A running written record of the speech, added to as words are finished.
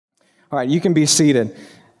All right, you can be seated.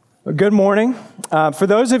 Good morning. For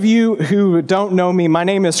those of you who don't know me, my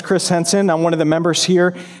name is Chris Henson. I'm one of the members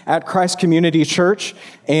here at Christ Community Church,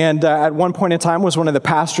 and at one point in time was one of the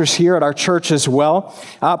pastors here at our church as well.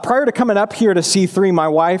 Prior to coming up here to C3, my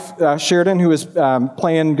wife, Sheridan, who is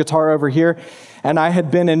playing guitar over here, and I had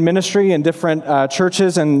been in ministry in different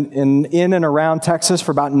churches in and around Texas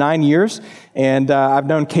for about 9 years. And I've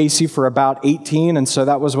known Casey for about 18, and so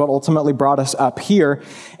that was what ultimately brought us up here.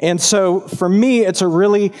 And so for me, it's a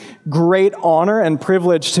really great honor and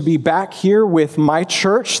privilege to be back here with my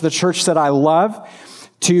church, the church that I love,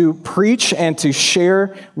 to preach and to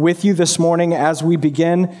share with you this morning as we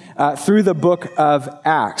begin through the book of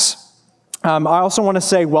Acts. I also want to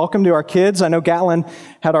say welcome to our kids. I know Gatlin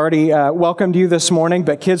had already welcomed you this morning,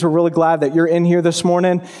 but kids, we're really glad that you're in here this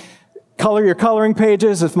morning. Color your coloring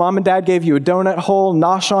pages. If mom and dad gave you a donut hole,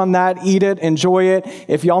 nosh on that, eat it, enjoy it.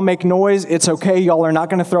 If y'all make noise, it's okay. Y'all are not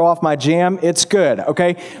going to throw off my jam. It's good,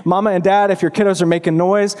 okay? Mama and dad, if your kiddos are making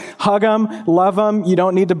noise, hug them, love them. You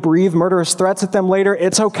don't need to breathe murderous threats at them later.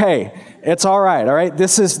 It's okay. It's all right?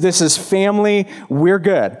 This is family. We're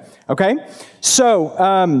good, okay?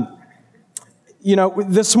 So,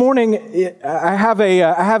 this morning I have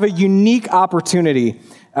a unique opportunity.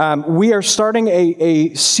 We are starting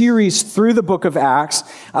a series through the book of Acts.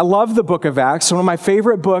 I love the book of Acts, one of my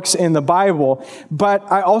favorite books in the Bible, but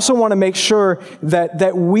I also want to make sure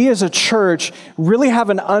that we as a church really have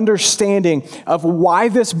an understanding of why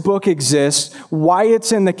this book exists, why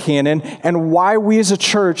it's in the canon, and why we as a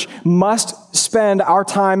church must spend our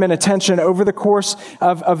time and attention over the course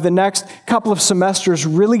of the next couple of semesters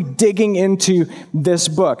really digging into this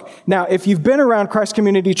book. Now, if you've been around Christ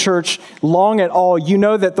Community Church long at all, you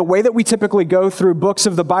know that the way that we typically go through books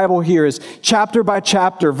of the Bible here is chapter by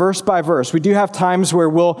chapter, verse by verse. We do have times where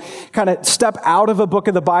we'll kind of step out of a book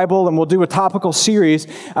of the Bible and we'll do a topical series,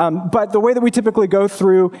 but the way that we typically go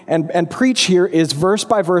through and preach here is verse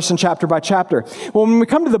by verse and chapter by chapter. Well, when we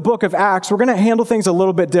come to the book of Acts, we're going to handle things a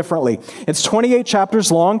little bit differently. It's 28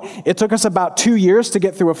 chapters long. It took us about 2 years to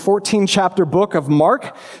get through a 14-chapter book of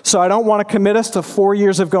Mark, so I don't want to commit us to 4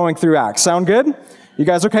 years of going through Acts. Sound good? You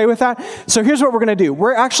guys okay with that? So here's what we're going to do.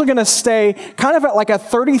 We're actually going to stay kind of at like a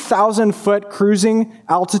 30,000-foot cruising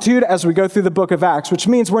altitude as we go through the book of Acts, which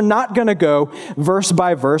means we're not going to go verse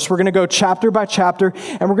by verse. We're going to go chapter by chapter,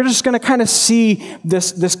 and we're just going to kind of see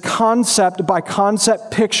this concept by concept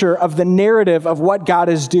picture of the narrative of what God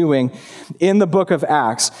is doing in the book of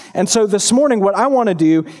Acts. And so this morning, what I want to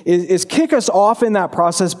do is kick us off in that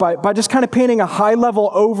process by just kind of painting a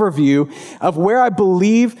high-level overview of where I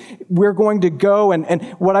believe we're going to go and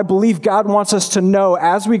what I believe God wants us to know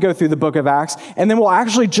as we go through the book of Acts. And then we'll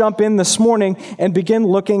actually jump in this morning and begin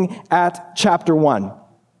looking at chapter 1.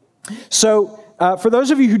 So for those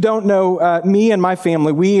of you who don't know me and my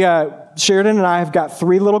family, Sheridan and I have got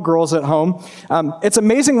 3 little girls at home. It's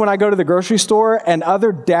amazing when I go to the grocery store and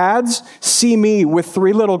other dads see me with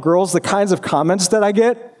 3 little girls, the kinds of comments that I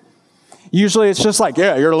get. Usually it's just like,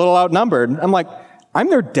 yeah, you're a little outnumbered. I'm like, I'm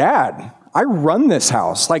their dad. I run this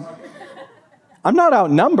house. Like, I'm not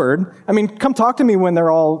outnumbered. I mean, come talk to me when they're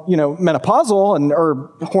all, menopausal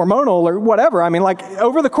or hormonal or whatever. I mean, like,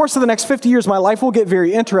 over the course of the next 50 years, my life will get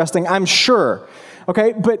very interesting, I'm sure.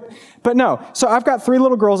 Okay, but no. So I've got 3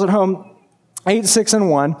 little girls at home, 8, 6, and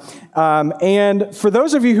 1. And for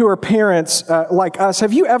those of you who are parents like us,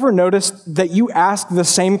 have you ever noticed that you ask the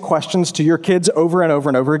same questions to your kids over and over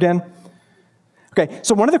and over again? Okay,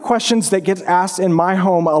 so one of the questions that gets asked in my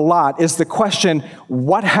home a lot is the question,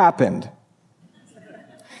 what happened?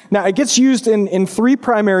 Now, it gets used in 3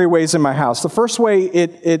 primary ways in my house. The first way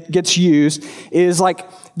it gets used is like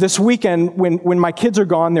this weekend when my kids are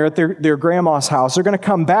gone, they're at their grandma's house. They're going to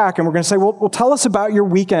come back and we're going to say, well, tell us about your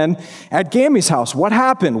weekend at Gammy's house. What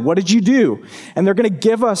happened? What did you do? And they're going to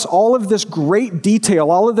give us all of this great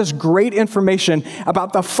detail, all of this great information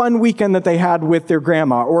about the fun weekend that they had with their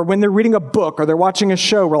grandma. Or when they're reading a book or they're watching a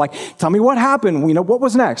show, we're like, tell me what happened. What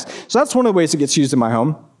was next? So that's one of the ways it gets used in my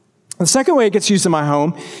home. The second way it gets used in my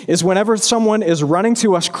home is whenever someone is running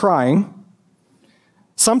to us crying,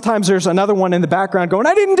 sometimes there's another one in the background going,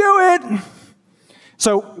 I didn't do it.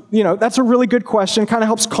 So, that's a really good question, kind of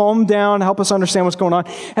helps calm down, help us understand what's going on.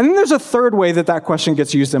 And then there's a third way that question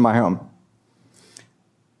gets used in my home.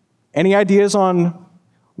 Any ideas on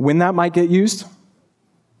when that might get used?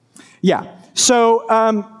 Yeah. So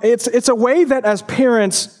it's a way that as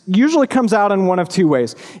parents usually comes out in one of 2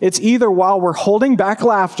 ways. It's either while we're holding back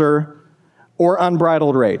laughter or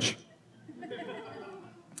unbridled rage.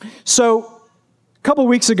 So a couple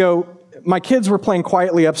weeks ago, my kids were playing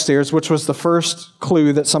quietly upstairs, which was the first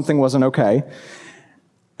clue that something wasn't okay.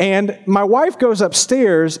 And my wife goes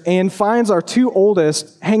upstairs and finds our two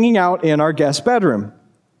oldest hanging out in our guest bedroom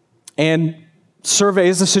and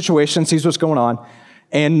surveys the situation, sees what's going on,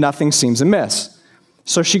 and nothing seems amiss.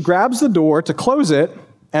 So she grabs the door to close it,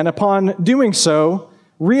 and upon doing so,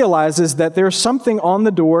 realizes that there's something on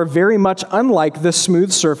the door very much unlike the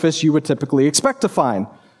smooth surface you would typically expect to find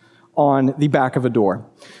on the back of a door.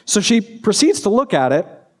 So she proceeds to look at it,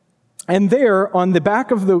 and there on the back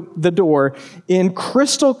of the door, in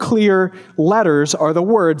crystal clear letters, are the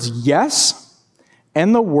words yes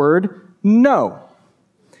and the word no.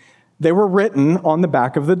 They were written on the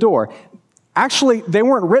back of the door. Actually, they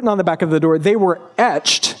weren't written on the back of the door. They were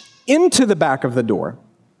etched into the back of the door.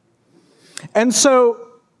 And so,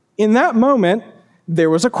 in that moment, there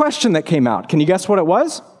was a question that came out. Can you guess what it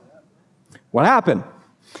was? What happened?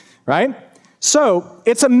 Right? So,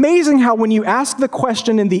 it's amazing how when you ask the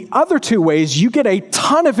question in the other two ways, you get a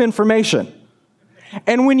ton of information.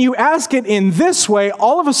 And when you ask it in this way,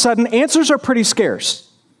 all of a sudden, answers are pretty scarce.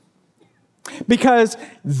 Because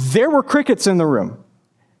there were crickets in the room.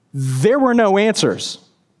 There were no answers.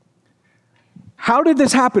 How did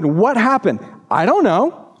this happen? What happened? I don't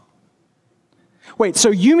know. Wait, so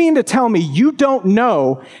you mean to tell me you don't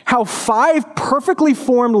know how 5 perfectly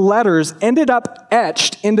formed letters ended up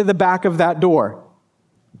etched into the back of that door?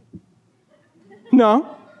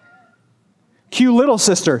 No. Cue little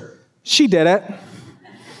sister. She did it.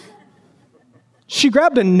 She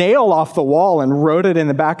grabbed a nail off the wall and wrote it in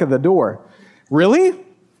the back of the door. Really?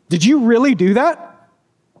 Did you really do that?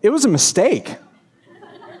 It was a mistake.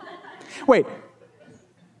 Wait,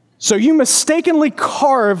 so you mistakenly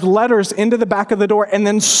carved letters into the back of the door and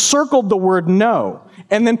then circled the word no,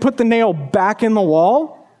 and then put the nail back in the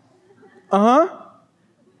wall?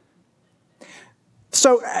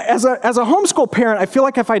 So as a homeschool parent, I feel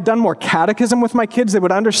like if I'd done more catechism with my kids, they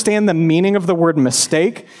would understand the meaning of the word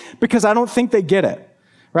mistake, because I don't think they get it,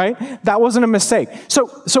 right? That wasn't a mistake. So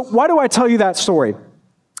why do I tell you that story?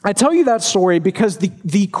 I tell you that story because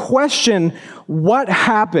the question, what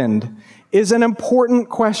happened, is an important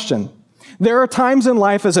question. There are times in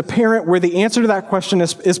life as a parent where the answer to that question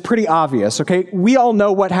is pretty obvious, okay? We all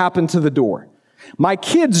know what happened to the door. My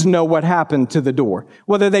kids know what happened to the door.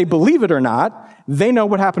 Whether they believe it or not, they know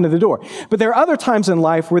what happened to the door. But there are other times in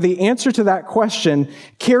life where the answer to that question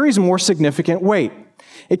carries more significant weight.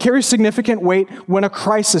 It carries significant weight when a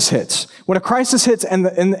crisis hits. When a crisis hits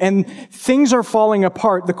and things are falling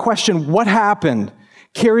apart, the question, what happened,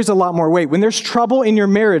 carries a lot more weight. When there's trouble in your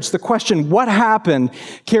marriage, the question, what happened,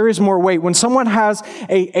 carries more weight. When someone has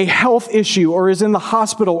a health issue or is in the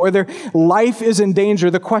hospital or their life is in danger,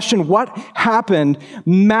 the question, what happened,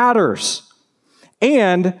 matters.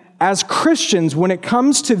 And as Christians, when it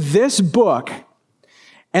comes to this book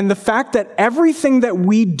and the fact that everything that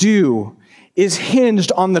we do is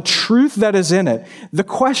hinged on the truth that is in it, the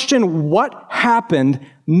question, what happened,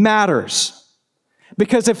 matters.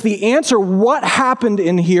 Because if the answer, what happened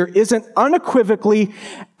in here, isn't unequivocally,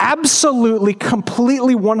 absolutely,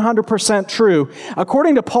 completely 100% true,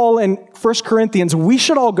 according to Paul in 1 Corinthians, we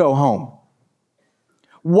should all go home.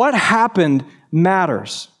 What happened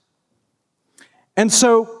matters. And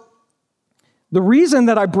so, the reason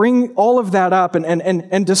that I bring all of that up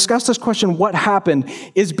and discuss this question, what happened,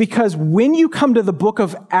 is because when you come to the book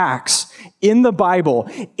of Acts in the Bible,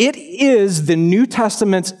 it is the New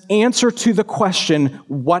Testament's answer to the question,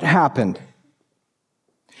 what happened?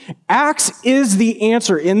 Acts is the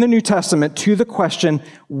answer in the New Testament to the question,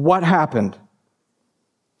 what happened?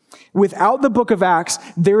 Without the book of Acts,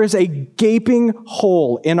 there is a gaping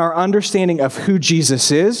hole in our understanding of who Jesus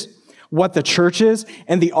is, what the church is,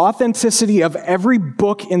 and the authenticity of every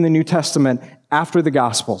book in the New Testament after the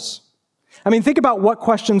Gospels. I mean, think about what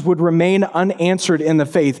questions would remain unanswered in the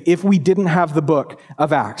faith if we didn't have the book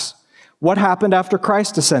of Acts. What happened after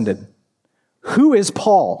Christ descended? Who is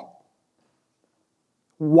Paul?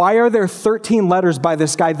 Why are there 13 letters by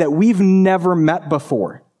this guy that we've never met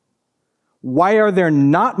before? Why are there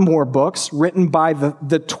not more books written by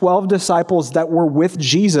the 12 disciples that were with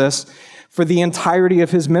Jesus for the entirety of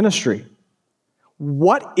his ministry?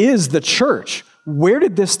 What is the church? Where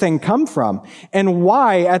did this thing come from? And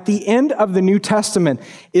why, at the end of the New Testament,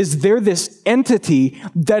 is there this entity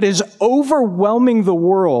that is overwhelming the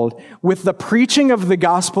world with the preaching of the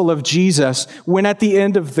gospel of Jesus, when at the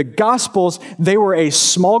end of the Gospels, they were a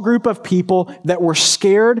small group of people that were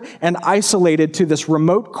scared and isolated to this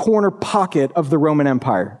remote corner pocket of the Roman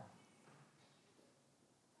Empire?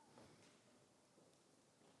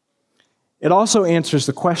 It also answers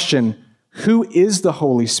the question, who is the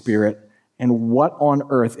Holy Spirit and what on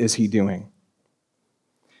earth is he doing?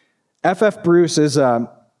 F.F. Bruce is a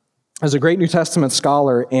is a great New Testament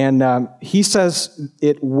scholar, and he says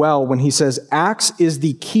it well when he says, Acts is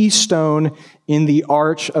the keystone in the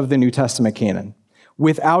arch of the New Testament canon.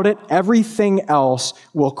 Without it, everything else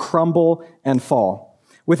will crumble and fall.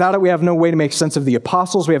 Without it, we have no way to make sense of the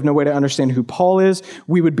apostles. We have no way to understand who Paul is.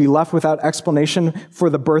 We would be left without explanation for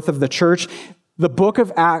the birth of the church. The book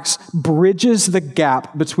of Acts bridges the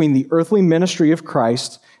gap between the earthly ministry of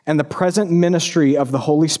Christ and the present ministry of the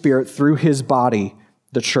Holy Spirit through his body,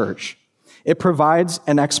 the church. It provides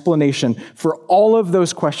an explanation for all of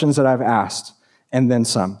those questions that I've asked, and then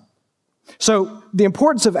some. So the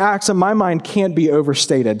importance of Acts, in my mind, can't be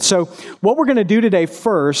overstated. So what we're going to do today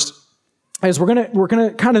first is we're going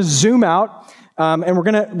to kind of zoom out, and we're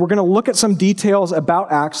going to look at some details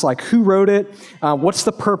about Acts, like who wrote it, what's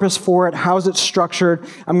the purpose for it, how is it structured.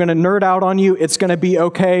 I'm going to nerd out on you. It's going to be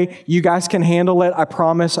okay. You guys can handle it. I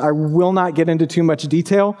promise. I will not get into too much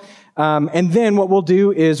detail. And then what we'll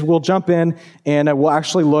do is we'll jump in and we'll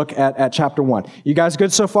actually look at chapter 1. You guys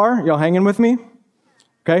good so far? Y'all hanging with me?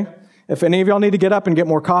 Okay. If any of y'all need to get up and get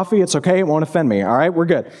more coffee, it's okay. It won't offend me. All right, we're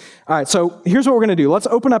good. All right, so here's what we're going to do. Let's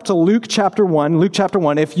open up to Luke chapter 1. Luke chapter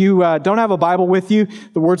 1. If you don't have a Bible with you,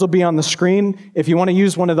 the words will be on the screen. If you want to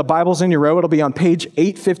use one of the Bibles in your row, it'll be on page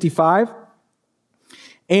 855.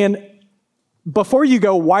 And before you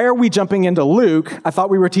go, why are we jumping into Luke? I thought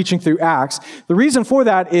we were teaching through Acts. The reason for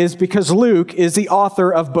that is because Luke is the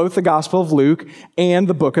author of both the Gospel of Luke and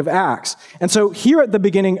the book of Acts. And so here at the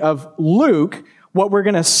beginning of Luke, what we're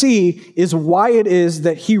going to see is why it is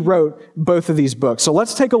that he wrote both of these books. So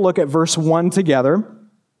let's take a look at verse 1 together. And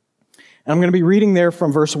I'm going to be reading there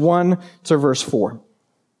from verse 1 to verse 4.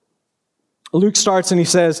 Luke starts and he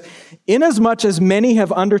says, "Inasmuch as many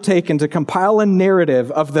have undertaken to compile a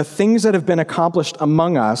narrative of the things that have been accomplished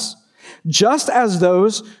among us, just as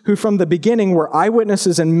those who from the beginning were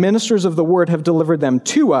eyewitnesses and ministers of the word have delivered them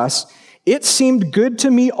to us, it seemed good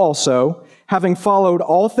to me also, having followed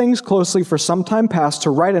all things closely for some time past, to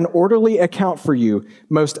write an orderly account for you,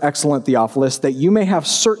 most excellent Theophilus, that you may have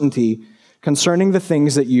certainty concerning the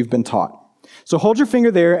things that you've been taught." So hold your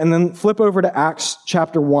finger there and then flip over to Acts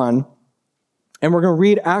chapter 1. And we're going to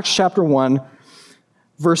read Acts chapter 1,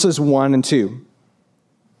 verses 1 and 2.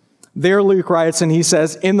 There Luke writes, and he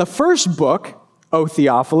says, "In the first book, O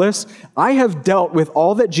Theophilus, I have dealt with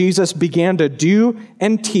all that Jesus began to do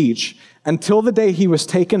and teach until the day he was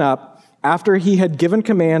taken up, after he had given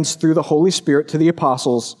commands through the Holy Spirit to the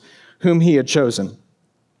apostles whom he had chosen."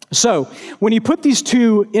 So, when you put these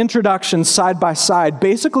two introductions side by side,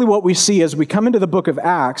 basically what we see as we come into the book of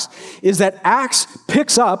Acts is that Acts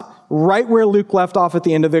picks up right where Luke left off at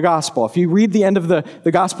the end of the gospel. If you read the end of the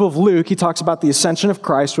Gospel of Luke, he talks about the ascension of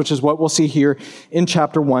Christ, which is what we'll see here in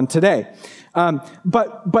chapter 1 today.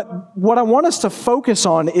 But what I want us to focus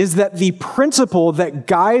on is that the principle that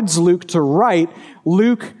guides Luke to write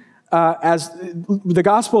Luke as the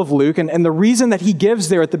Gospel of Luke, and the reason that he gives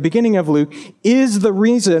there at the beginning of Luke is the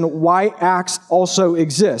reason why Acts also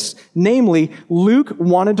exists. Namely, Luke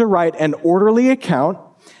wanted to write an orderly account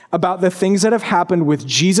about the things that have happened with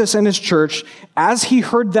Jesus and his church as he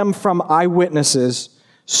heard them from eyewitnesses,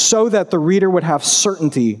 so that the reader would have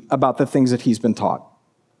certainty about the things that he's been taught.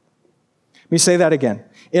 Let me say that again.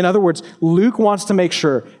 In other words, Luke wants to make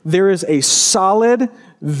sure there is a solid,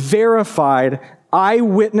 verified,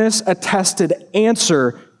 eyewitness-attested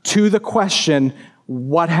answer to the question,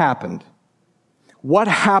 what happened? What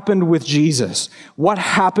happened with Jesus? What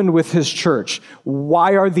happened with his church?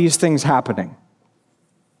 Why are these things happening?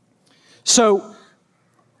 So,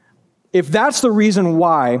 if that's the reason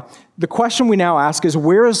why, the question we now ask is,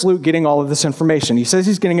 where is Luke getting all of this information? He says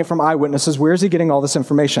he's getting it from eyewitnesses. Where is he getting all this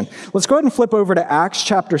information? Let's go ahead and flip over to Acts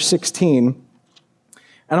chapter 16.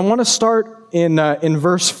 And I want to start in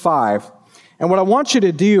verse 5. And what I want you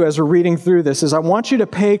to do as we're reading through this is I want you to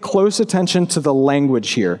pay close attention to the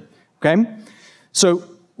language here, okay? So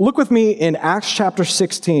look with me in Acts chapter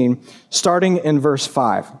 16, starting in verse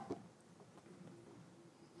 5.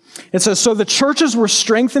 It says, "So the churches were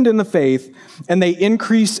strengthened in the faith, and they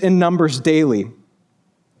increased in numbers daily.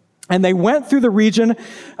 And they went through the region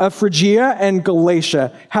of Phrygia and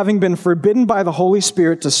Galatia, having been forbidden by the Holy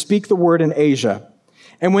Spirit to speak the word in Asia.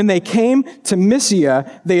 And when they came to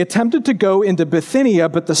Mysia, they attempted to go into Bithynia,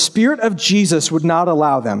 but the Spirit of Jesus would not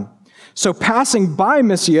allow them. So passing by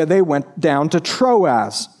Mysia, they went down to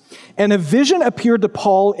Troas. And a vision appeared to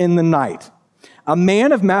Paul in the night. A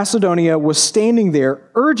man of Macedonia was standing there,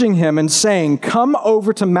 urging him and saying, 'Come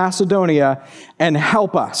over to Macedonia and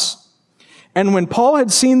help us.' And when Paul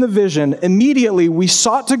had seen the vision, immediately we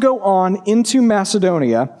sought to go on into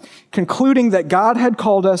Macedonia, concluding that God had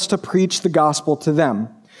called us to preach the gospel to them.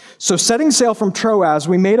 So setting sail from Troas,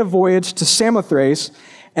 we made a voyage to Samothrace,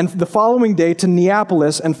 and the following day to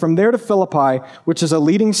Neapolis, and from there to Philippi, which is a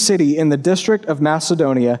leading city in the district of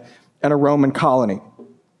Macedonia and a Roman colony.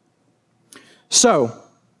 So,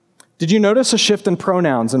 did you notice a shift in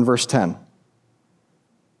pronouns in verse 10?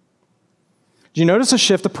 Do you notice a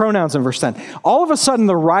shift of pronouns in verse 10? All of a sudden,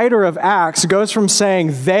 the writer of Acts goes from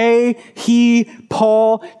saying they, he,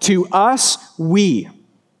 Paul, to us, we.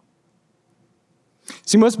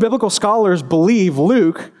 See, most biblical scholars believe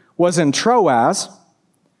Luke was in Troas,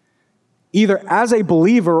 either as a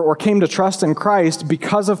believer or came to trust in Christ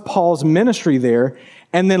because of Paul's ministry there,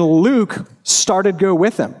 and then Luke started go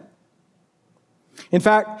with him. In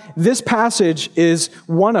fact, this passage is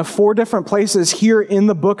one of 4 different places here in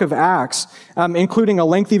the book of Acts, including a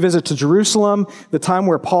lengthy visit to Jerusalem, the time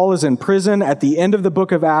where Paul is in prison at the end of the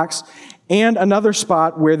book of Acts, and another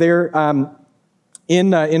spot where they're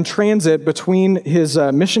in transit between his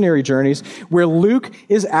missionary journeys, where Luke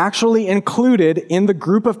is actually included in the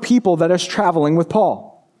group of people that is traveling with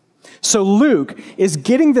Paul. So Luke is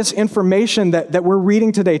getting this information that we're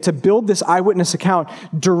reading today to build this eyewitness account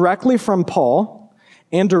directly from Paul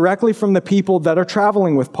and directly from the people that are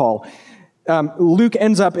traveling with Paul. Luke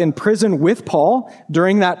ends up in prison with Paul.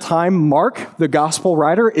 During that time, Mark, the gospel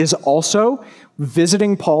writer, is also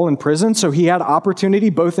visiting Paul in prison. So he had opportunity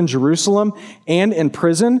both in Jerusalem and in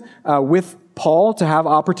prison with Paul to have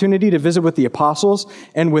opportunity to visit with the apostles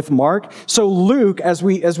and with Mark. So Luke, as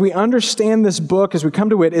we understand this book, as we come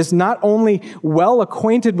to it, is not only well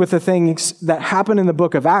acquainted with the things that happen in the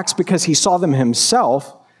book of Acts because he saw them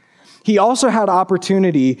himself, he also had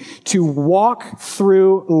opportunity to walk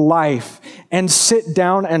through life and sit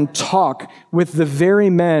down and talk with the very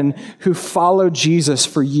men who followed Jesus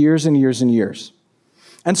for years and years and years.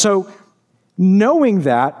 And so knowing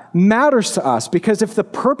that matters to us, because if the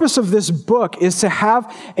purpose of this book is to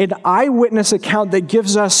have an eyewitness account that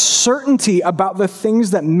gives us certainty about the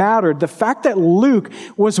things that mattered, the fact that Luke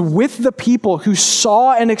was with the people who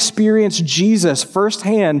saw and experienced Jesus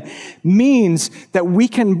firsthand means that we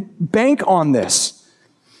can bank on this,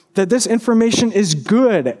 that this information is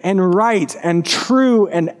good and right and true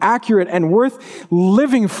and accurate and worth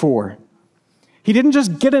living for. He didn't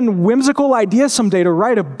just get a whimsical idea someday to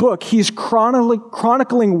write a book. He's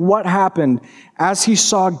chronicling what happened as he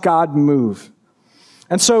saw God move.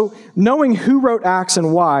 And so, knowing who wrote Acts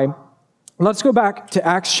and why, let's go back to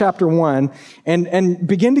Acts chapter 1 and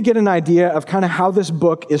begin to get an idea of kind of how this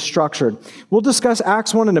book is structured. We'll discuss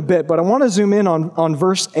Acts 1 in a bit, but I want to zoom in on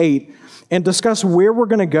verse 8 and discuss where we're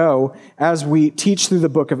going to go as we teach through the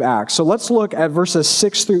book of Acts. So let's look at verses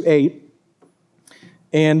 6 through 8.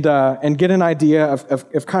 And get an idea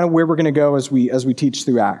of kind of where we're going to go as we teach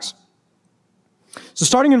through Acts. So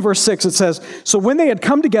starting in verse 6, it says, "So when they had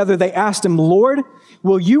come together, they asked him, 'Lord,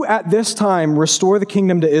 will you at this time restore the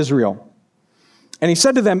kingdom to Israel?' And he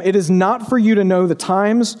said to them, 'It is not for you to know the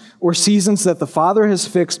times or seasons that the Father has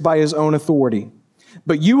fixed by his own authority.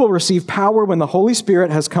 But you will receive power when the Holy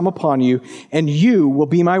Spirit has come upon you, and you will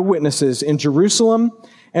be my witnesses in Jerusalem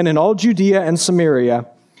and in all Judea and Samaria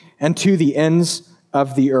and to the ends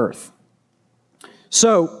of the earth.'"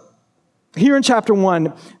 So, here in chapter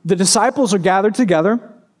 1, the disciples are gathered together.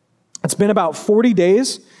 It's been about 40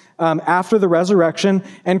 days after the resurrection,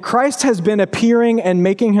 and Christ has been appearing and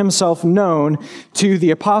making himself known to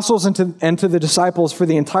the apostles and to the disciples for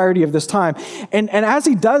the entirety of this time. And as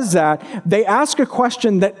he does that, they ask a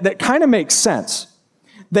question that kind of makes sense.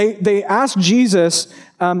 They ask Jesus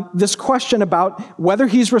this question about whether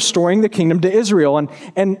he's restoring the kingdom to Israel,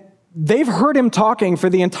 and they've heard him talking for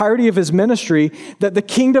the entirety of his ministry that the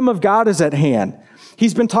kingdom of God is at hand.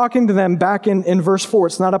 He's been talking to them back in verse 4.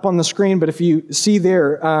 It's not up on the screen, but if you see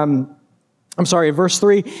there, verse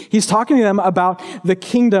 3, he's talking to them about the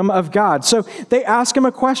kingdom of God. So they ask him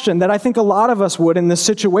a question that I think a lot of us would in this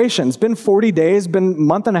situation. It's been 40 days, been a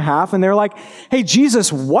month and a half, and they're like, "Hey,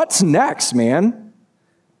 Jesus, what's next, man?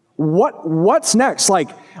 What's next?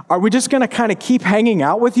 Like, are we just going to kind of keep hanging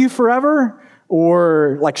out with you forever?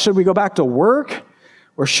 Or like, should we go back to work?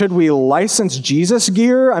 Or should we license Jesus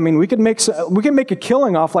gear? I mean, we could make a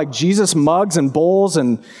killing off like Jesus mugs and bowls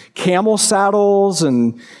and camel saddles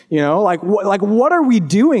and, like what are we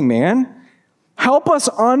doing, man? Help us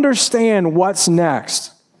understand what's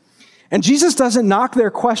next." And Jesus doesn't knock their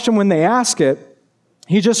question when they ask it.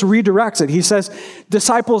 He just redirects it. He says,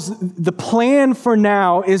 "Disciples, the plan for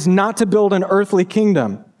now is not to build an earthly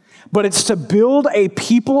kingdom, but it's to build a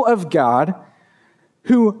people of God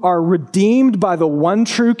who are redeemed by the one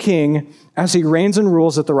true King as he reigns and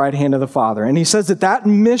rules at the right hand of the Father." And he says that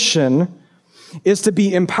mission is to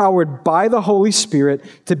be empowered by the Holy Spirit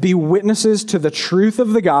to be witnesses to the truth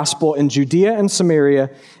of the gospel in Judea and Samaria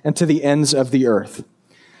and to the ends of the earth.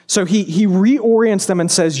 So he reorients them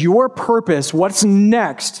and says, your purpose, what's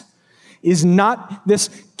next, is not this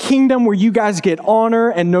kingdom where you guys get honor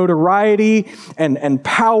and notoriety and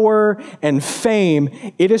power and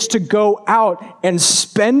fame. It is to go out and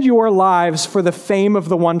spend your lives for the fame of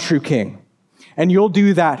the one true King. And you'll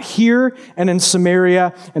do that here and in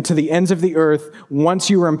Samaria and to the ends of the earth once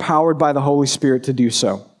you are empowered by the Holy Spirit to do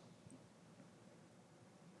so.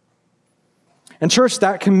 And church,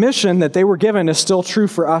 that commission that they were given is still true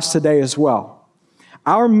for us today as well.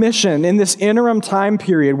 Our mission in this interim time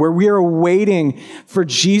period where we are waiting for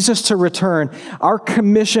Jesus to return, our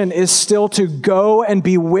commission is still to go and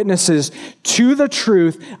be witnesses to the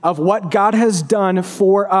truth of what God has done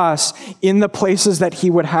for us in the places that He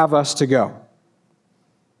would have us to go.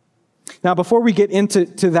 Now, before we get into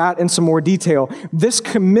that in some more detail, this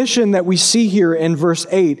commission that we see here in verse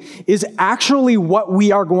 8 is actually what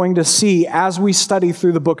we are going to see as we study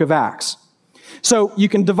through the book of Acts. So you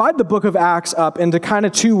can divide the book of Acts up into kind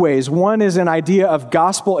of two ways. One is an idea of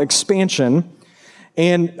gospel expansion.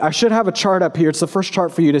 And I should have a chart up here. It's the first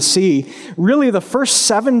chart for you to see. Really, the first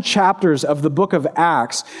 7 chapters of the book of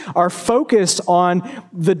Acts are focused on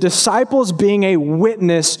the disciples being a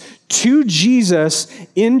witness to Jesus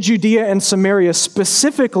in Judea and Samaria,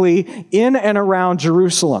 specifically in and around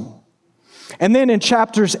Jerusalem. And then in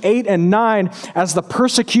chapters 8 and 9, as the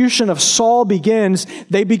persecution of Saul begins,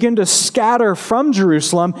 they begin to scatter from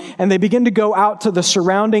Jerusalem, and they begin to go out to the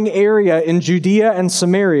surrounding area in Judea and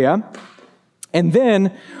Samaria. And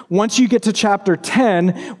then, once you get to chapter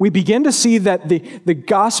 10, we begin to see that the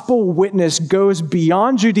gospel witness goes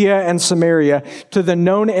beyond Judea and Samaria to the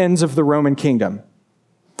known ends of the Roman kingdom,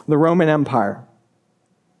 the Roman Empire.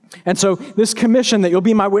 And so this commission that you'll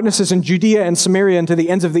be my witnesses in Judea and Samaria and to the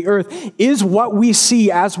ends of the earth is what we see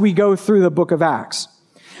as we go through the book of Acts.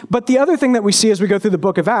 But the other thing that we see as we go through the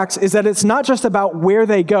book of Acts is that it's not just about where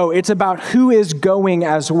they go, it's about who is going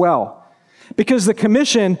as well. Because the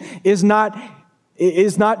commission is not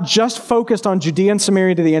just focused on Judea and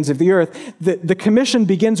Samaria to the ends of the earth. The commission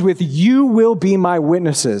begins with, you will be my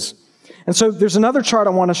witnesses. And so there's another chart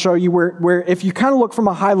I want to show you where if you kind of look from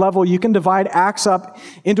a high level, you can divide Acts up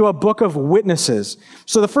into a book of witnesses.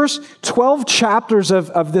 So the first 12 chapters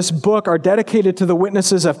of this book are dedicated to the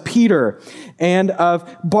witnesses of Peter and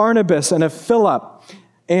of Barnabas and of Philip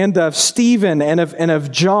and of Stephen and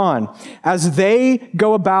of John. As they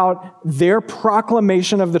go about their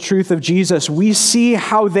proclamation of the truth of Jesus, we see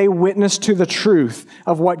how they witness to the truth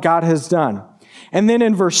of what God has done. And then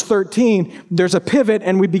in verse 13, there's a pivot,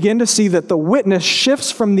 and we begin to see that the witness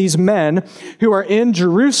shifts from these men who are in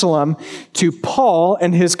Jerusalem to Paul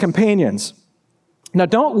and his companions. Now,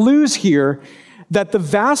 don't lose here that the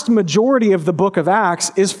vast majority of the book of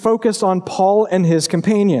Acts is focused on Paul and his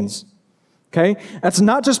companions. Okay? That's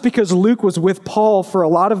not just because Luke was with Paul for a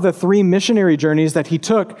lot of the 3 missionary journeys that he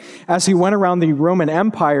took as he went around the Roman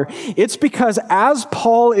Empire. It's because as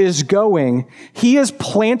Paul is going, he is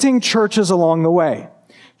planting churches along the way.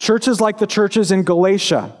 Churches like the churches in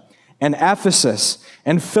Galatia and Ephesus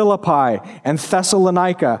and Philippi and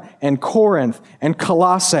Thessalonica and Corinth and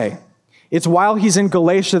Colossae. It's while he's in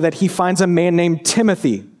Galatia that he finds a man named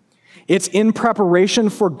Timothy. It's in preparation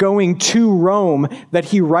for going to Rome that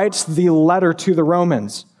he writes the letter to the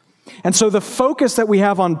Romans. And so the focus that we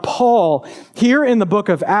have on Paul here in the book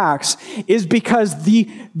of Acts is because the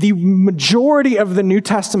majority of the New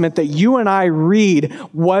Testament that you and I read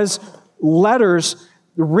was letters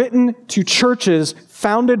written to churches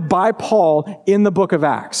founded by Paul in the book of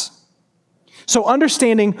Acts. So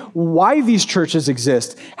understanding why these churches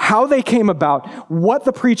exist, how they came about, what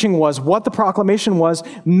the preaching was, what the proclamation was,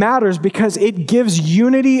 matters because it gives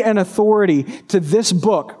unity and authority to this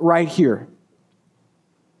book right here.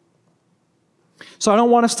 So I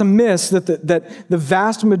don't want us to miss that the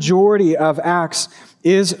vast majority of Acts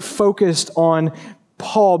is focused on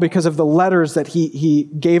Paul because of the letters that he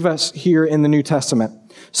gave us here in the New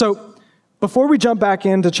Testament. So before we jump back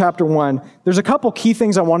into chapter 1, there's a couple key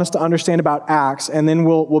things I want us to understand about Acts, and then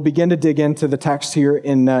we'll begin to dig into the text here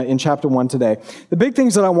in chapter 1 today. The big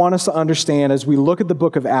things that I want us to understand as we look at the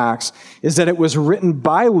book of Acts is that it was written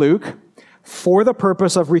by Luke for the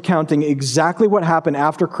purpose of recounting exactly what happened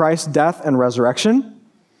after Christ's death and resurrection.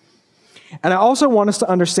 And I also want us to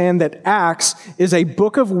understand that Acts is a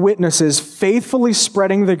book of witnesses faithfully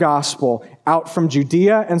spreading the gospel out from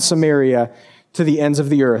Judea and Samaria to the ends of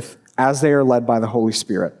the earth, as they are led by the Holy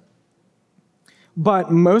Spirit. But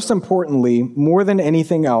most importantly, more than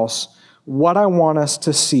anything else, what I want us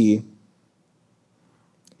to see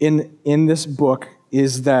in this book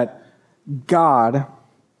is that God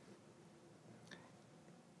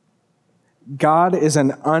is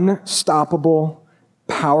an unstoppable,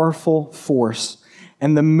 powerful force,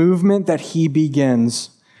 and the movement that he begins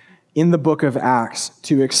in the book of Acts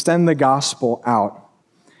to extend the gospel out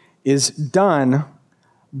is done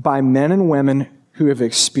by men and women who have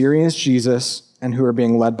experienced Jesus and who are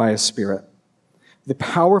being led by his Spirit. The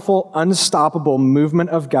powerful, unstoppable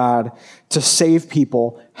movement of God to save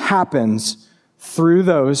people happens through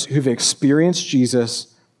those who've experienced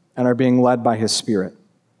Jesus and are being led by his Spirit.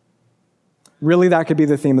 Really, that could be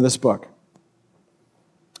the theme of this book.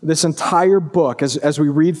 This entire book, as we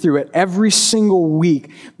read through it, every single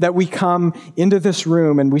week that we come into this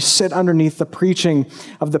room and we sit underneath the preaching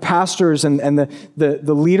of the pastors and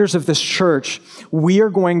the leaders of this church, we are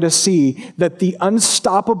going to see that the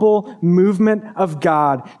unstoppable movement of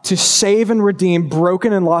God to save and redeem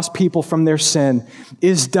broken and lost people from their sin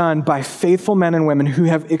is done by faithful men and women who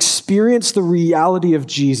have experienced the reality of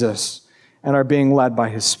Jesus and are being led by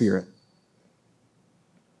his Spirit.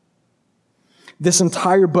 This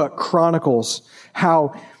entire book chronicles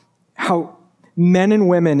how men and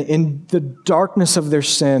women in the darkness of their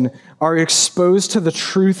sin are exposed to the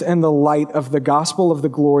truth and the light of the gospel of the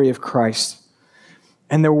glory of Christ,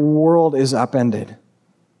 and their world is upended.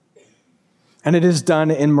 And it is done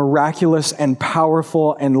in miraculous and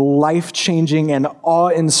powerful and life-changing and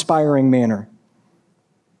awe-inspiring manner.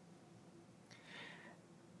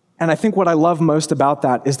 And I think what I love most about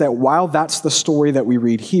that is that while that's the story that we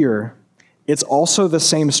read here, it's also the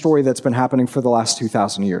same story that's been happening for the last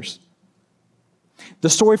 2,000 years. The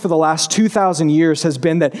story for the last 2,000 years has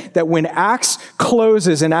been that when Acts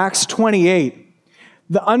closes in Acts 28,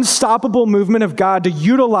 the unstoppable movement of God to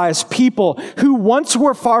utilize people who once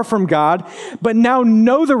were far from God, but now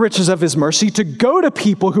know the riches of his mercy, to go to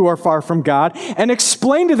people who are far from God and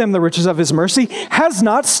explain to them the riches of his mercy has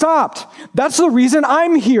not stopped. That's the reason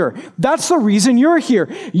I'm here. That's the reason you're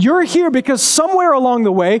here. You're here because somewhere along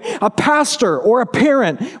the way, a pastor or a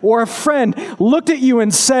parent or a friend looked at you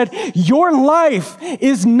and said, your life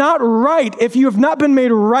is not right if you have not been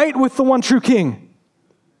made right with the one true King.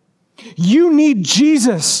 You need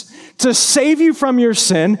Jesus to save you from your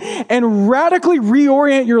sin and radically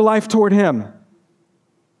reorient your life toward him.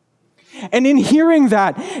 And in hearing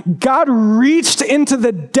that, God reached into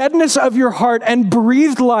the deadness of your heart and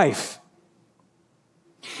breathed life.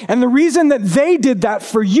 And the reason that they did that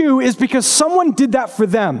for you is because someone did that for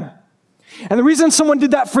them. And the reason someone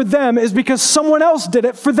did that for them is because someone else did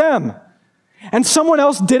it for them. And someone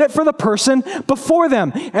else did it for the person before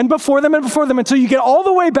them, and before them, and before them, until you get all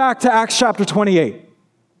the way back to Acts chapter 28.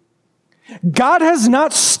 God has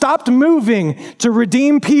not stopped moving to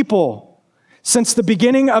redeem people since the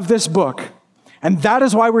beginning of this book. And that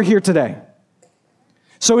is why we're here today.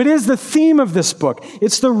 So it is the theme of this book.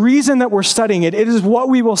 It's the reason that we're studying it. It is what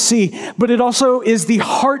we will see, but it also is the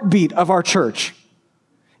heartbeat of our church.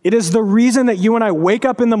 It is the reason that you and I wake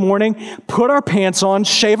up in the morning, put our pants on,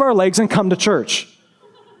 shave our legs, and come to church.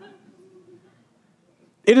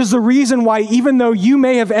 It is the reason why, even though you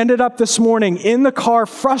may have ended up this morning in the car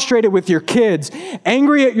frustrated with your kids,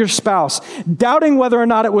 angry at your spouse, doubting whether or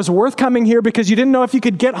not it was worth coming here because you didn't know if you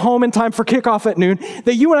could get home in time for kickoff at noon,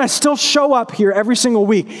 that you and I still show up here every single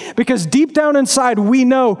week because deep down inside we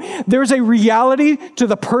know there's a reality to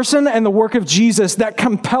the person and the work of Jesus that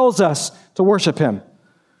compels us to worship him,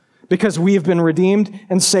 because we have been redeemed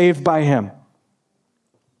and saved by him.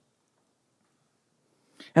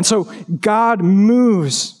 And so God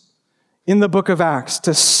moves in the book of Acts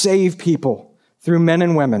to save people through men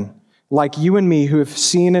and women like you and me who have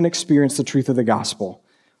seen and experienced the truth of the gospel.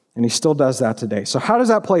 And he still does that today. So how does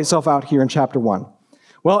that play itself out here in chapter 1?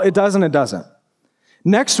 Well, it does and it doesn't.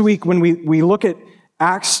 Next week, when we look at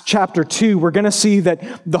Acts chapter 2, we're going to see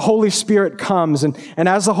that the Holy Spirit comes. And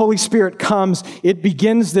as the Holy Spirit comes, it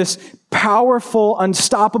begins this powerful,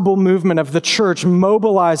 unstoppable movement of the church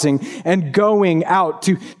mobilizing and going out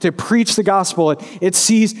to preach the gospel. It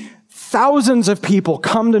sees thousands of people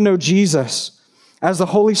come to know Jesus as the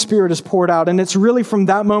Holy Spirit is poured out. And it's really from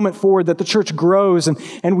that moment forward that the church grows,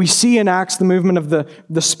 and we see in Acts the movement of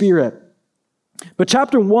the Spirit. But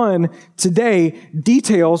chapter 1 today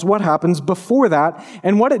details what happens before that,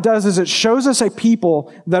 and what it does is it shows us a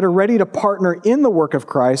people that are ready to partner in the work of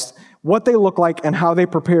Christ, what they look like, and how they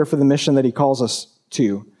prepare for the mission that he calls us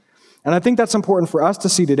to. And I think that's important for us to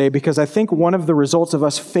see today, because I think one of the results of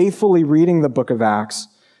us faithfully reading the book of Acts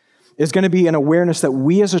is going to be an awareness that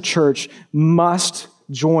we as a church must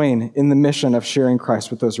join in the mission of sharing Christ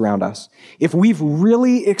with those around us. If we've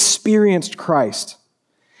really experienced Christ,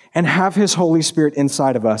 and have his Holy Spirit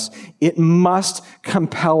inside of us, it must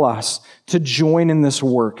compel us to join in this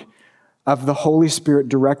work of the Holy Spirit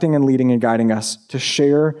directing and leading and guiding us to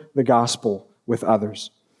share the gospel with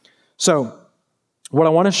others. So, what I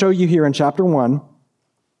want to show you here in chapter 1,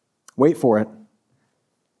 wait for it,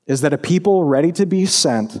 is that a people ready to be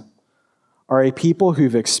sent are a people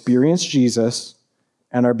who've experienced Jesus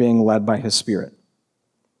and are being led by his Spirit.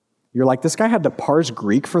 You're like, this guy had to parse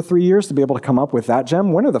Greek for 3 years to be able to come up with that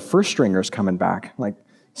gem? When are the first stringers coming back? Like,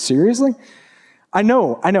 seriously? I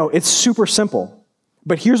know, it's super simple.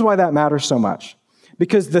 But here's why that matters so much.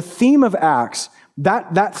 Because the theme of Acts,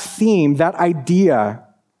 that theme, that idea,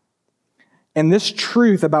 and this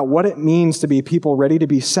truth about what it means to be people ready to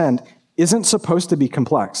be sent isn't supposed to be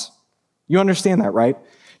complex. You understand that, right?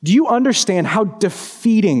 Do you understand how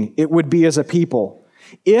defeating it would be as a people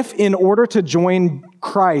if, in order to join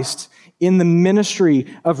Christ in the ministry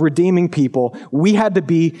of redeeming people, we had to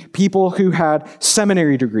be people who had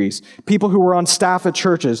seminary degrees, people who were on staff at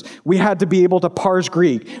churches. We had to be able to parse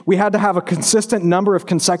Greek. We had to have a consistent number of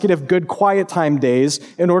consecutive good quiet time days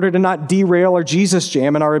in order to not derail our Jesus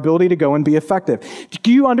jam and our ability to go and be effective.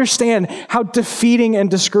 Do you understand how defeating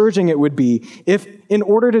and discouraging it would be if, in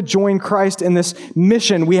order to join Christ in this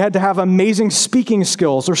mission, we had to have amazing speaking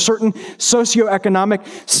skills or certain socioeconomic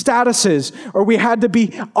statuses, or we had to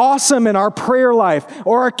be awesome in our prayer life,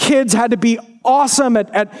 or our kids had to be awesome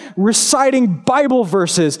at reciting Bible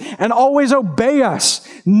verses and always obey us?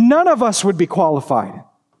 None of us would be qualified.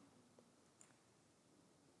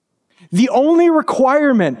 The only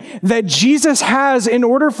requirement that Jesus has in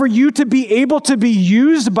order for you to be able to be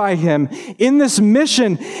used by him in this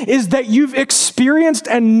mission is that you've experienced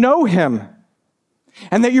and know him,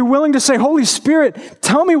 and that you're willing to say, Holy Spirit,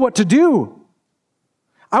 tell me what to do.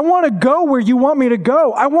 I want to go where you want me to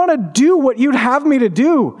go. I want to do what you'd have me to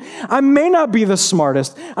do. I may not be the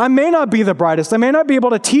smartest. I may not be the brightest. I may not be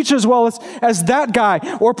able to teach as well as that guy,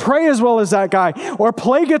 or pray as well as that guy, or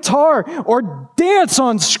play guitar, or dance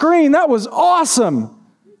on screen. That was awesome.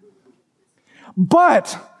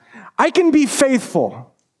 But I can be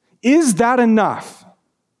faithful. Is that enough?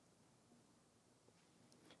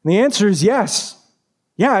 And the answer is yes.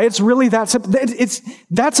 Yeah, it's really that simple.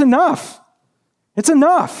 That's enough. It's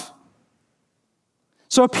enough.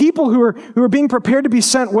 So people who are being prepared to be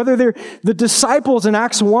sent, whether they're the disciples in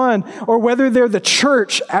Acts 1 or whether they're the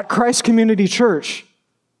church at Christ Community Church,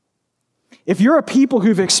 if you're a people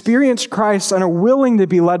who've experienced Christ and are willing to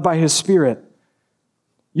be led by his Spirit,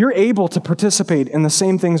 you're able to participate in the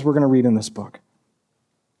same things we're going to read in this book.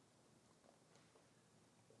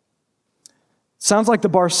 Sounds like the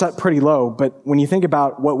bar's set pretty low, but when you think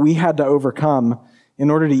about what we had to overcome in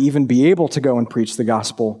order to even be able to go and preach the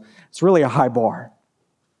gospel, it's really a high bar.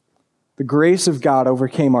 The grace of God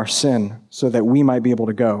overcame our sin so that we might be able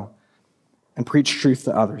to go and preach truth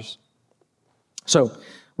to others. So,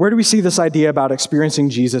 where do we see this idea about experiencing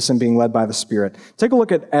Jesus and being led by the Spirit? Take a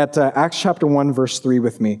look at Acts chapter 1, verse 3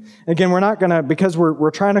 with me. Again, we're not going to, because we're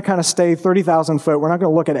trying to kind of stay 30,000 foot, we're not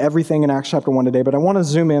going to look at everything in Acts chapter 1 today, but I want to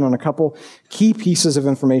zoom in on a couple key pieces of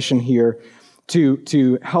information here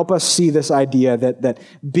to help us see this idea that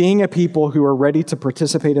being a people who are ready to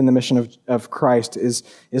participate in the mission of Christ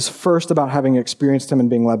is first about having experienced him and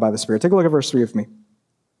being led by the Spirit. Take a look at verse 3 with me.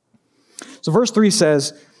 So verse 3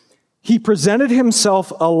 says, he presented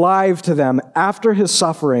himself alive to them after his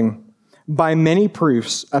suffering by many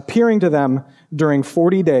proofs, appearing to them during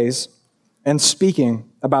 40 days and speaking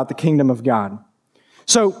about the kingdom of God.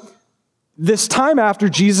 So this time after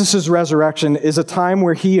Jesus' resurrection is a time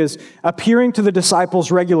where he is appearing to the disciples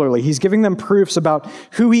regularly. He's giving them proofs about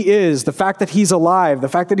who he is, the fact that he's alive, the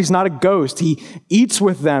fact that he's not a ghost. He eats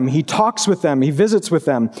with them, he talks with them, he visits with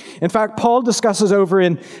them. In fact, Paul discusses over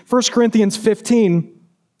in 1 Corinthians 15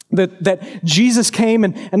 that Jesus came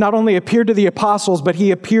and not only appeared to the apostles, but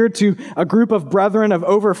he appeared to a group of brethren of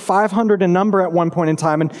over 500 in number at one point in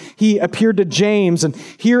time, and he appeared to James. And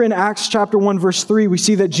here in Acts chapter 1, verse 3, we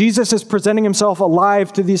see that Jesus is presenting himself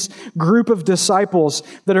alive to this group of disciples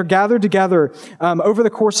that are gathered together over the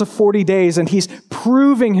course of 40 days, and he's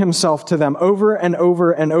proving himself to them over and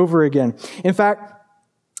over and over again. In fact,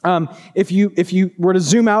 if you were to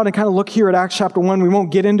zoom out and kind of look here at Acts chapter 1, we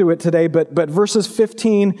won't get into it today, but verses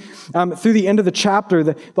 15 through the end of the chapter,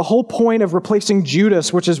 the whole point of replacing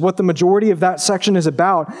Judas, which is what the majority of that section is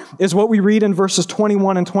about, is what we read in verses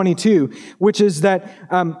 21 and 22, which is that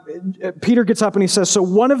Peter gets up and he says, so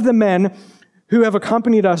one of the men who have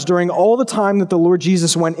accompanied us during all the time that the Lord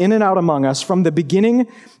Jesus went in and out among us, from the beginning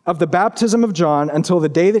of the baptism of John until the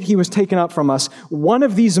day that he was taken up from us, one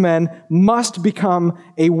of these men must become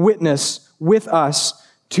a witness with us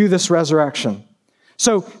to this resurrection.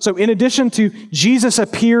 So in addition to Jesus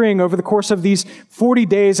appearing over the course of these 40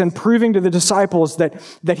 days and proving to the disciples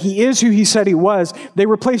that he is who he said he was, they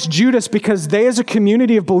replaced Judas because they as a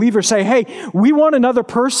community of believers say, hey, we want another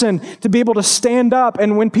person to be able to stand up.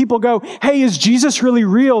 And when people go, hey, is Jesus really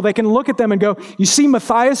real? They can look at them and go, you see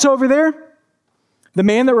Matthias over there? The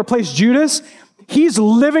man that replaced Judas? He's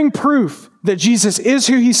living proof that Jesus is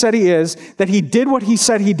who he said he is, that he did what he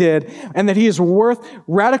said he did, and that he is worth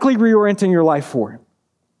radically reorienting your life for.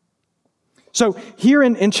 So here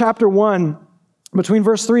in chapter 1, between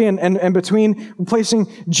verse 3 and between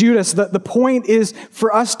replacing Judas, the point is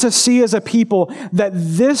for us to see as a people that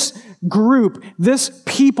this group, this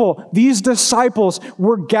people, these disciples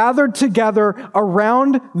were gathered together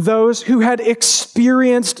around those who had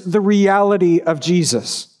experienced the reality of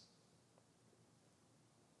Jesus.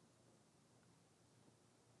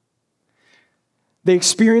 They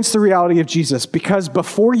experienced the reality of Jesus because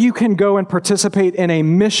before you can go and participate in a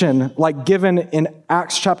mission like given in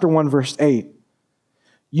Acts chapter 1, verse 8,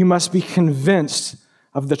 you must be convinced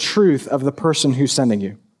of the truth of the person who's sending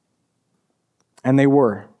you. And they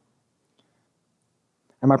were.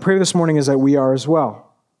 And my prayer this morning is that we are as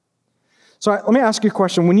well. So let me ask you a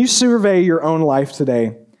question. When you survey your own life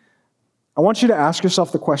today, I want you to ask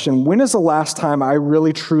yourself the question, when is the last time I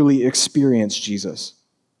really truly experienced Jesus?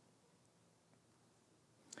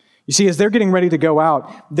 You see, as they're getting ready to go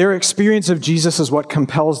out, their experience of Jesus is what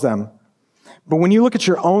compels them. But when you look at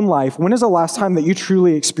your own life, when is the last time that you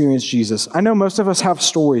truly experienced Jesus? I know most of us have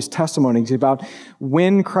stories, testimonies about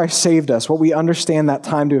when Christ saved us, what we understand that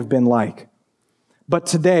time to have been like. But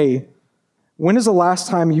today, when is the last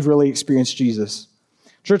time you've really experienced Jesus?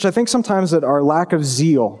 Church, I think sometimes that our lack of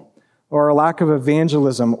zeal or our lack of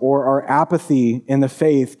evangelism or our apathy in the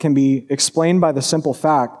faith can be explained by the simple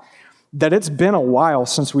fact that it's been a while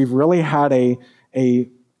since we've really had a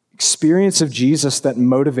experience of Jesus that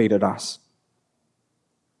motivated us.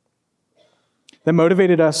 That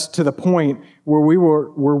motivated us to the point where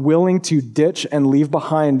we're willing to ditch and leave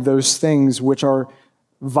behind those things which are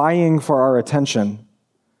vying for our attention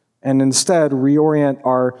and instead reorient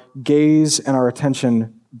our gaze and our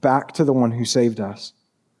attention back to the one who saved us.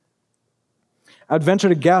 I'd venture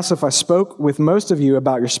to guess if I spoke with most of you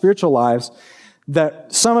about your spiritual lives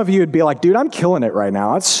that some of you would be like, dude, I'm killing it right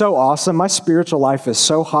now. It's so awesome. My spiritual life is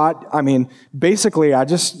so hot. I mean, basically, I'm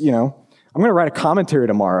going to write a commentary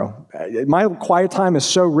tomorrow. My quiet time is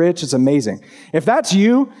so rich. It's amazing. If that's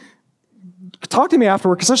you, talk to me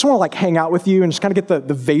afterward because I just want to hang out with you and just kind of get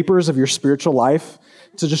the vapors of your spiritual life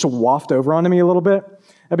to just waft over onto me a little bit.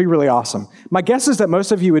 That'd be really awesome. My guess is that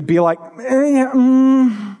most of you would be like,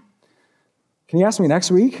 can you ask me next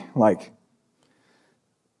week?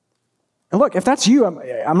 And look, if that's you,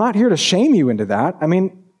 I'm not here to shame you into that. I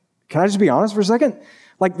mean, can I just be honest for a second?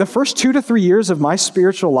 The first 2 to 3 years of my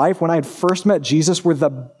spiritual life when I had first met Jesus were the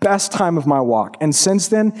best time of my walk. And since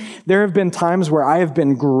then, there have been times where I have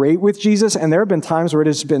been great with Jesus, and there have been times where it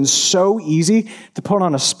has been so easy to put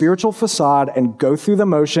on a spiritual facade and go through the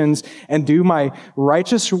motions and do my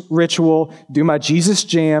righteous ritual, do my Jesus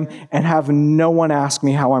jam, and have no one ask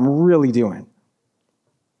me how I'm really doing.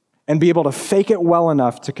 And be able to fake it well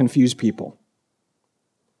enough to confuse people.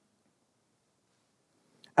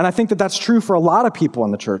 And I think that that's true for a lot of people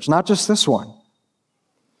in the church, not just this one.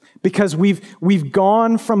 Because we've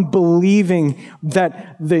gone from believing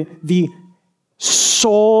that the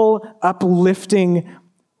soul-uplifting,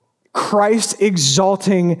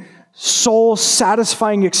 Christ-exalting,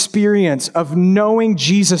 soul-satisfying experience of knowing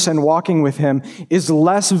Jesus and walking with him is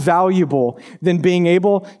less valuable than being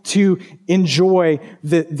able to enjoy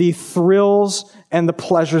the thrills and the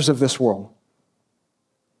pleasures of this world.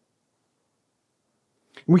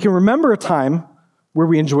 We can remember a time where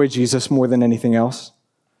we enjoyed Jesus more than anything else,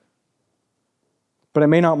 but it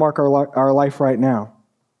may not mark our life right now.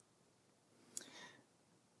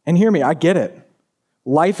 And hear me, I get it.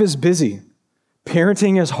 Life is busy.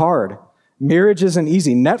 Parenting is hard. Marriage isn't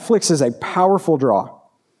easy. Netflix is a powerful draw.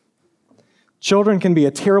 Children can be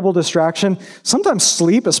a terrible distraction. Sometimes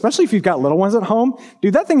sleep, especially if you've got little ones at home,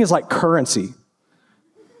 dude, that thing is like currency.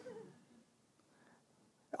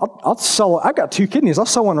 I've got 2 kidneys. I'll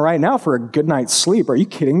sell one right now for a good night's sleep. Are you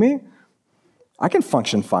kidding me? I can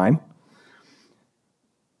function fine.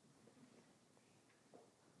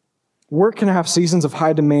 Work can have seasons of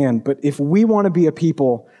high demand, but if we want to be a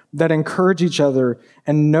people that encourage each other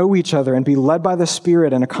and know each other and be led by the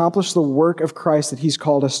Spirit and accomplish the work of Christ that he's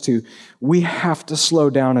called us to, we have to slow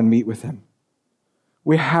down and meet with him.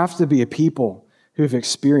 We have to be a people who have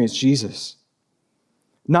experienced Jesus.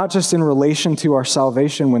 Not just in relation to our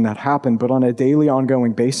salvation when that happened, but on a daily,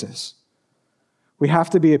 ongoing basis. We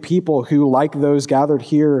have to be a people who, like those gathered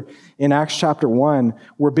here in Acts chapter 1,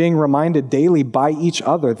 we're being reminded daily by each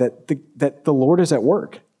other that the Lord is at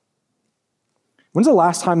work. When's the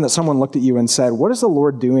last time that someone looked at you and said, "What is the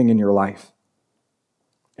Lord doing in your life?"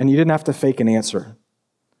 And you didn't have to fake an answer.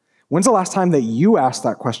 When's the last time that you asked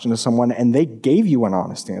that question to someone and they gave you an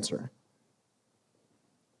honest answer?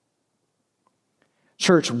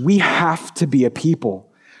 Church, we have to be a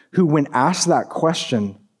people who, when asked that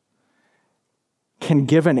question, can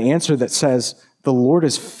give an answer that says, the Lord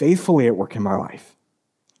is faithfully at work in my life.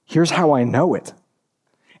 Here's how I know it.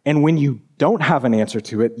 And when you don't have an answer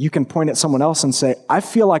to it, you can point at someone else and say, I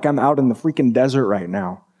feel like I'm out in the freaking desert right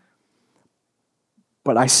now,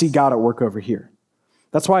 but I see God at work over here.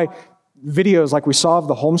 That's why videos like we saw of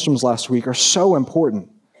the Holmstroms last week are so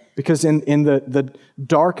important, because in the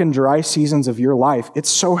dark and dry seasons of your life, it's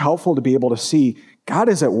so helpful to be able to see God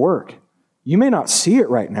is at work. You may not see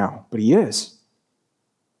it right now, but He is.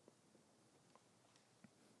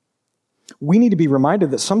 We need to be reminded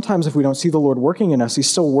that sometimes if we don't see the Lord working in us, He's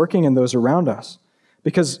still working in those around us.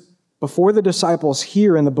 Because before the disciples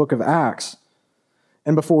here in the book of Acts,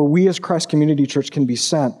 and before we as Christ Community Church can be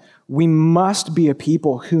sent, we must be a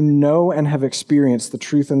people who know and have experienced the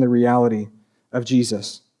truth and the reality of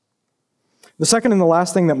Jesus. The second and the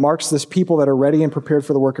last thing that marks this people that are ready and prepared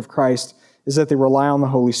for the work of Christ is that they rely on the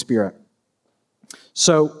Holy Spirit.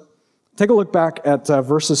 So take a look back at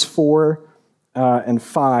verses 4 and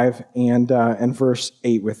 5 and verse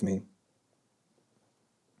 8 with me.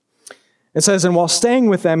 It says, "And while staying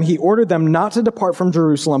with them, He ordered them not to depart from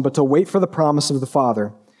Jerusalem, but to wait for the promise of the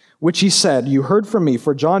Father, which He said, 'You heard from me,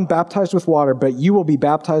 for John baptized with water, but you will be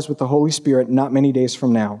baptized with the Holy Spirit not many days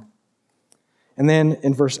from now.' And then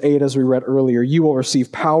in verse 8, as we read earlier, 'You will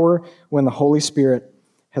receive power when the Holy Spirit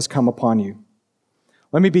has come upon you.'"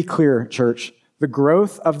 Let me be clear, church. The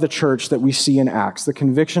growth of the church that we see in Acts, the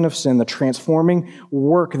conviction of sin, the transforming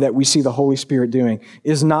work that we see the Holy Spirit doing,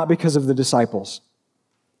 is not because of the disciples.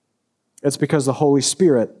 It's because the Holy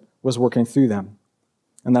Spirit was working through them.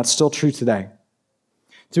 And that's still true today.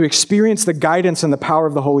 To experience the guidance and the power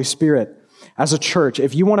of the Holy Spirit as a church,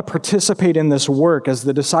 if you want to participate in this work as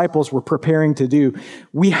the disciples were preparing to do,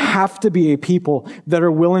 we have to be a people that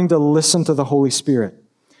are willing to listen to the Holy Spirit,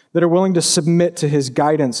 that are willing to submit to His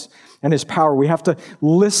guidance and His power. We have to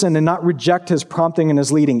listen and not reject His prompting and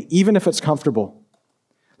His leading, even if it's comfortable.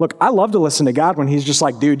 Look, I love to listen to God when He's just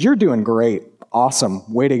like, dude, you're doing great.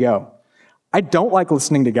 Awesome. Way to go. I don't like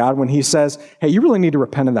listening to God when He says, hey, you really need to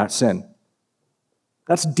repent of that sin.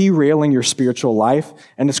 That's derailing your spiritual life,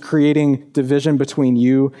 and it's creating division between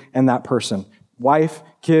you and that person. Wife,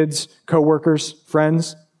 kids, coworkers,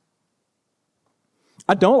 friends.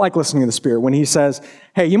 I don't like listening to the Spirit when He says,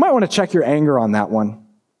 hey, you might want to check your anger on that one.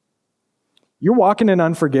 You're walking in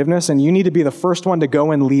unforgiveness, and you need to be the first one to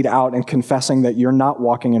go and lead out in confessing that you're not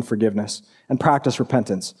walking in forgiveness and practice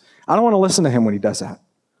repentance. I don't want to listen to Him when He does that.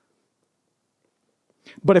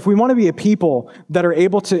 But if we want to be a people that are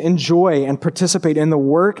able to enjoy and participate in the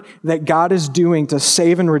work that God is doing to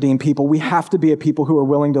save and redeem people, we have to be a people who are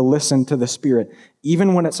willing to listen to the Spirit,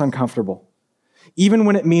 even when it's uncomfortable, even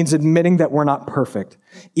when it means admitting that we're not perfect,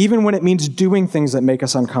 even when it means doing things that make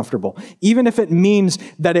us uncomfortable, even if it means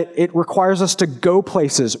that it requires us to go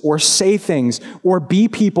places or say things or be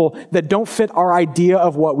people that don't fit our idea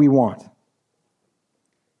of what we want.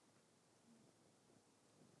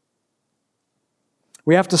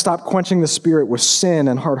 We have to stop quenching the Spirit with sin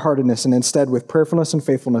and hard-heartedness, and instead, with prayerfulness and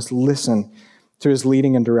faithfulness, listen to His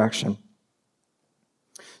leading and direction.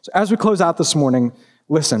 So as we close out this morning,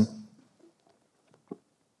 listen.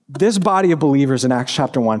 This body of believers in Acts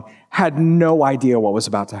chapter 1 had no idea what was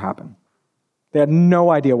about to happen. They had no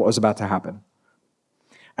idea what was about to happen.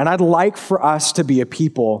 And I'd like for us to be a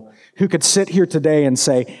people who could sit here today and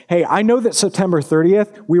say, hey, I know that September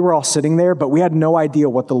 30th, we were all sitting there, but we had no idea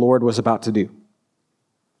what the Lord was about to do.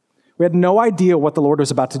 We had no idea what the Lord was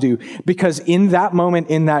about to do, because in that moment,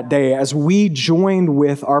 in that day, as we joined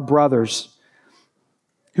with our brothers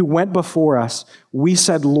who went before us, we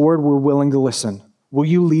said, Lord, we're willing to listen. Will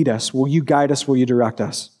you lead us? Will you guide us? Will you direct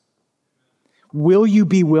us? Will you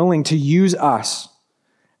be willing to use us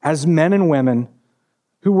as men and women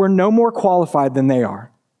who were no more qualified than they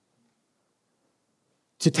are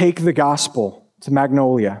to take the gospel to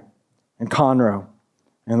Magnolia and Conroe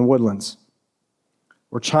and the Woodlands,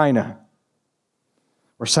 or China,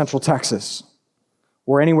 or Central Texas,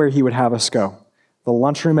 or anywhere He would have us go? The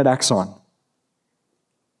lunchroom at Exxon,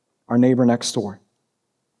 our neighbor next door.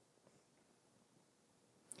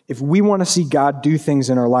 If we want to see God do things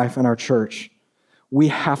in our life and our church, we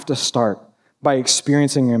have to start by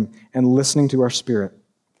experiencing Him and listening to our Spirit.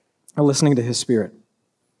 and listening to his Spirit.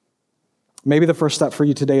 Maybe the first step for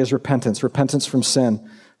you today is repentance from sin,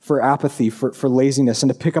 for apathy, for laziness,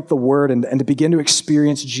 and to pick up the word and to begin to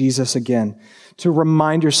experience Jesus again, to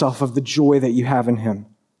remind yourself of the joy that you have in him.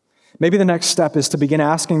 Maybe the next step is to begin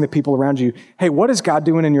asking the people around you, hey, what is God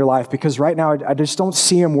doing in your life? Because right now I just don't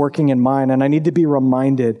see him working in mine, and I need to be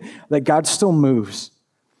reminded that God still moves.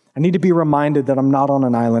 I need to be reminded that I'm not on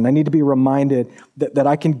an island. I need to be reminded that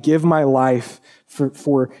I can give my life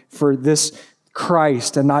for this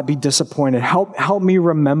Christ and not be disappointed. Help me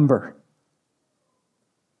remember.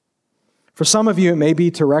 For some of you, it may be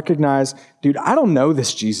to recognize, dude, I don't know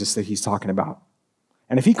this Jesus that he's talking about.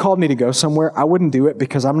 And if he called me to go somewhere, I wouldn't do it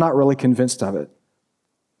because I'm not really convinced of it.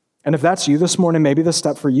 And if that's you this morning, maybe the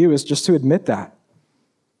step for you is just to admit that.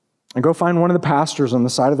 And go find one of the pastors on the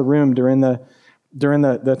side of the room during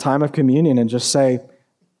the time of communion and just say,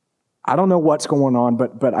 I don't know what's going on,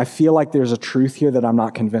 but I feel like there's a truth here that I'm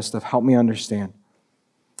not convinced of. Help me understand.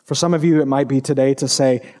 For some of you, it might be today to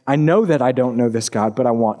say, I know that I don't know this God, but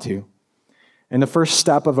I want to. And the first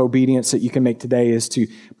step of obedience that you can make today is to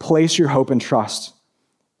place your hope and trust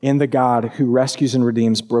in the God who rescues and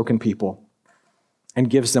redeems broken people and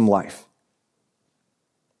gives them life.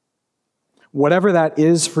 Whatever that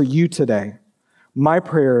is for you today, my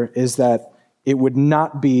prayer is that it would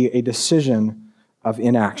not be a decision of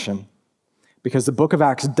inaction, because the book of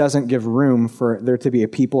Acts doesn't give room for there to be a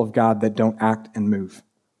people of God that don't act and move.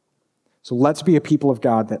 So let's be a people of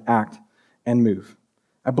God that act and move.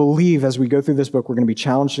 I believe as we go through this book, we're going to be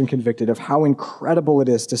challenged and convicted of how incredible it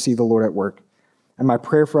is to see the Lord at work. And my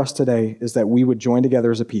prayer for us today is that we would join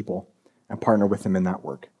together as a people and partner with him in that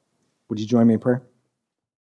work. Would you join me in prayer?